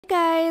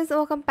Hey guys,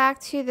 welcome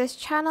back to this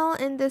channel.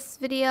 In this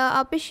video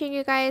I'll be showing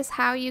you guys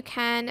how you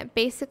can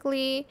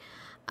basically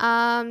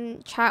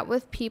chat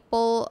with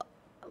people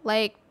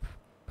like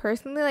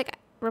personally, like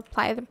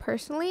reply them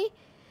personally.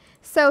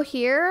 So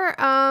here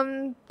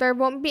there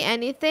won't be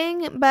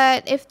anything,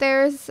 but if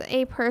there's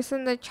a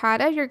person that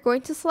chatted, you're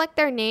going to select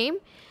their name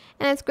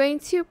and it's going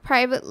to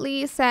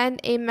privately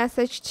send a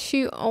message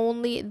to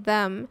only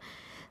them.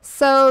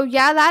 So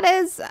yeah, that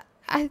is,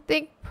 I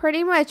think,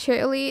 pretty much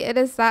it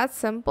is that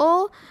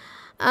simple.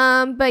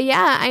 But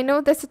yeah, I know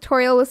this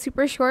tutorial was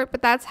super short,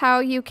 but that's how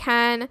you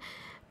can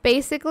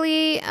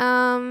basically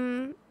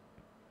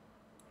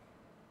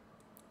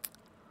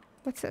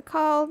what's it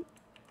called,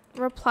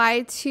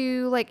 reply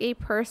to like a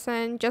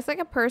person, just like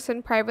a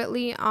person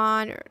privately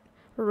on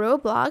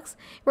Roblox.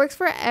 It works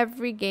for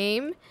every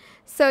game.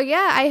 So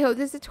yeah, I hope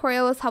this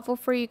tutorial was helpful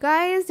for you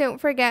guys. Don't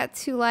forget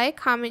to like,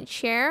 comment,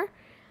 share.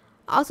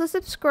 Also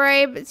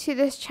subscribe to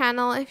this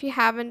channel if you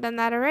haven't done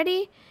that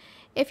already.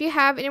 If you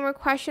have any more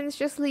questions,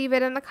 just leave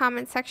it in the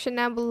comment section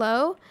down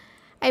below.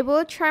 I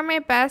will try my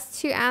best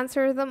to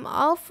answer them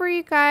all for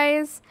you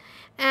guys.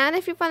 And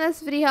if you found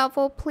this video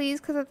helpful,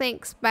 please click the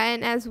thanks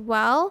button as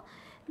well.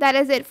 That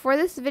is it for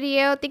this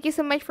video. Thank you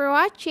so much for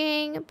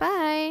watching.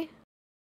 Bye.